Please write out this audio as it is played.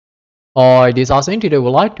Or this also today we would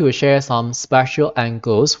like to share some special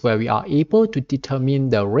angles where we are able to determine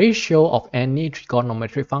the ratio of any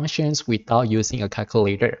trigonometric functions without using a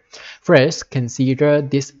calculator. First, consider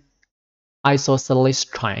this isosceles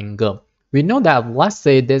triangle. We know that let's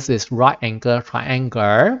say this is right angle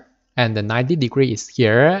triangle and the 90° is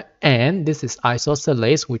here, and this is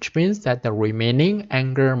isosceles, which means that the remaining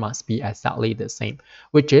angle must be exactly the same,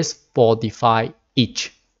 which is 45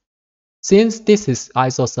 each. Since this is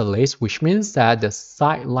isosceles, which means that the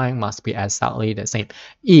side line must be exactly the same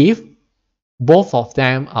if both of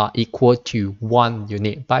them are equal to 1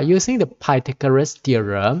 unit. By using the Pythagoras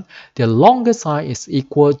theorem, the longest side is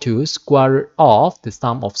equal to square root of the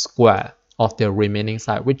sum of square of the remaining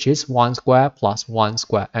side, which is 1 square plus 1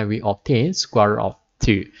 square, and we obtain square root of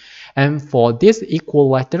 2. And for this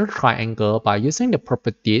equilateral triangle, by using the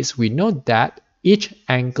properties, we know that each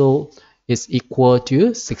angle is equal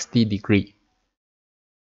to 60°.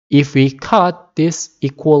 If we cut this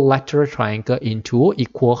equilateral triangle into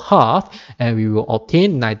equal half, and we will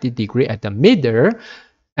obtain 90° at the middle,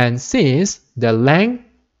 and since the length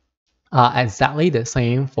are exactly the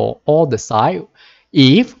same for all the sides,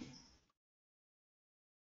 if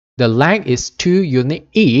the length is 2 units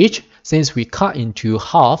each, since we cut into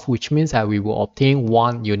half, which means that we will obtain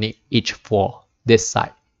 1 unit each for this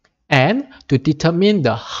side. And to determine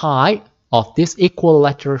the height of this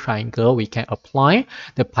equilateral triangle, we can apply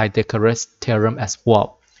the Pythagoras theorem as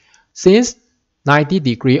well. Since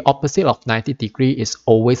 90°, opposite of 90° is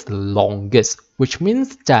always the longest, which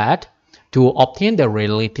means that to obtain the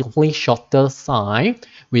relatively shorter side,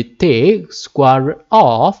 we take square root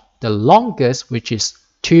of the longest, which is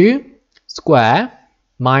 2 square,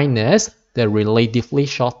 minus the relatively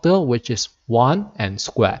shorter, which is 1 and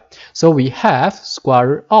square. So we have square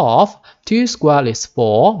root of 2 square is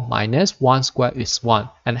 4 minus 1 square is 1,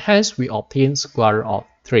 and hence we obtain square root of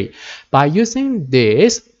 3. By using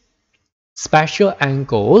these special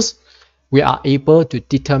angles, we are able to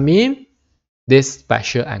determine this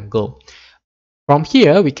special angle. From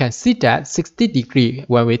here, we can see that 60°,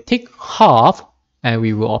 when we take half, and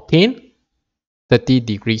we will obtain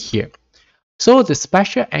 30° here. So the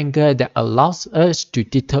special angle that allows us to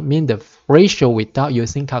determine the ratio without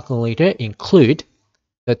using calculator include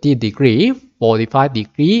 30°,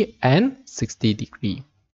 45°, and 60°.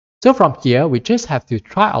 So from here, we just have to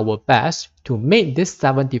try our best to make this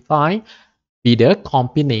 75 be the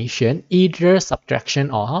combination, either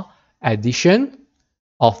subtraction or addition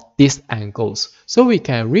of these angles. So we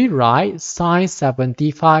can rewrite sine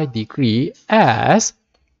 75° as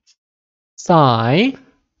sine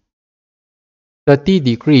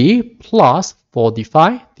 30° plus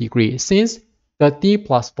 45°, since 30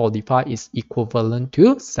 plus 45 is equivalent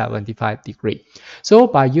to 75°. So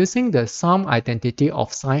by using the sum identity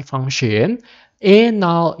of sine function, A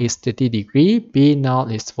null is 30°, B null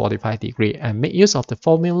is 45°, and make use of the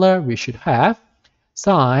formula, we should have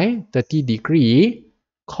sine 30°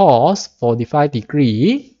 cos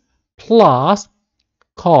 45° plus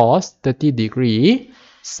cos 30°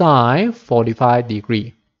 sine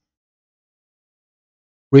 45°.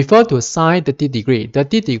 Refer to sine 30°.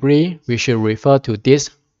 30°, we should refer to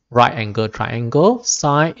this right angle triangle.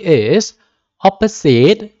 Sine is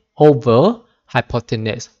opposite over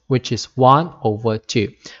hypotenuse, which is 1 over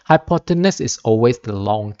 2. Hypotenuse is always the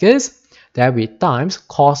longest. Then we times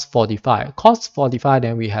cos 45. Cos 45,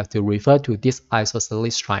 then we have to refer to this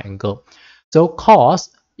isosceles triangle. So cos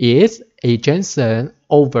is adjacent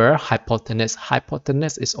over hypotenuse.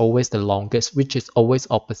 Hypotenuse is always the longest, which is always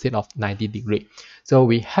opposite of 90°. So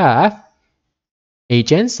we have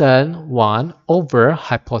adjacent 1 over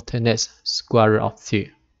hypotenuse square root of 2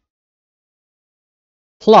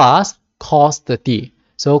 plus cos 30.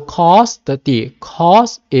 So cos 30,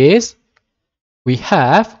 cos is, we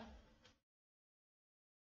have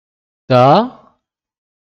the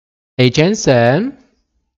adjacent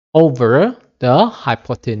over the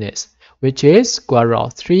hypotenuse, which is square root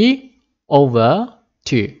of 3 over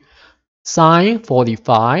 2. Sine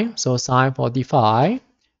 45, so sine 45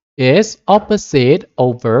 is opposite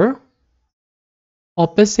over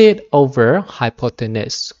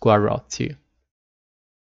hypotenuse square root of 2.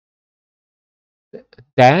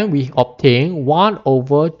 Then we obtain 1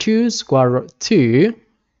 over 2 square root 2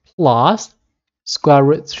 plus square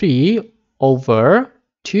root 3 over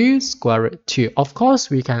 2 square root 2. Of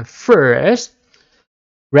course, we can first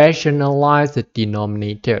rationalize the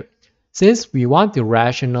denominator. Since we want to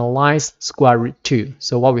rationalize square root 2,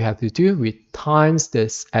 so what we have to do, we times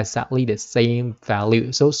this exactly the same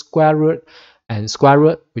value. So square root and square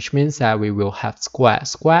root, which means that we will have square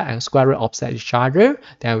and square root offset each other,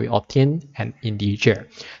 then we obtain an integer.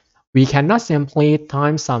 We cannot simply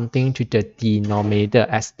times something to the denominator,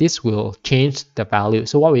 as this will change the value.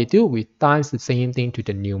 So what we do, we times the same thing to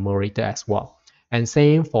the numerator as well. And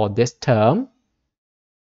same for this term.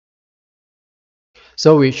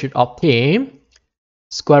 So we should obtain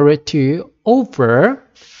square root 2 over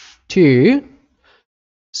 2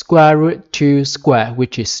 square root 2 square,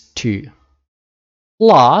 which is 2,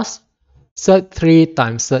 plus surd 3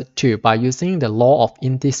 times surd 2. By using the law of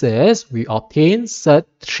indices, we obtain surd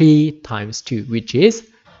 3 times 2, which is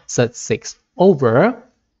surd 6, over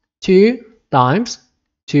 2 times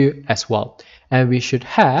 2 as well. And we should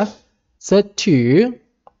have surd 2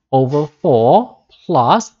 over 4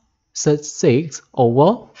 plus surd 6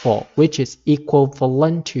 over 4, which is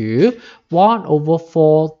equivalent to 1 over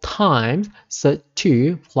 4 times surd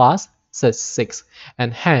 2 plus surd 6.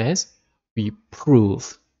 And hence, we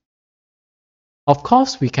prove. Of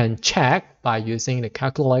course, we can check by using the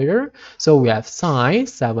calculator. So we have sine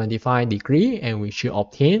 75 degrees and we should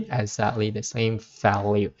obtain exactly the same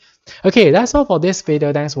value. Okay, that's all for this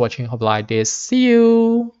video. Thanks for watching. Hope you like this. See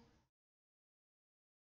you.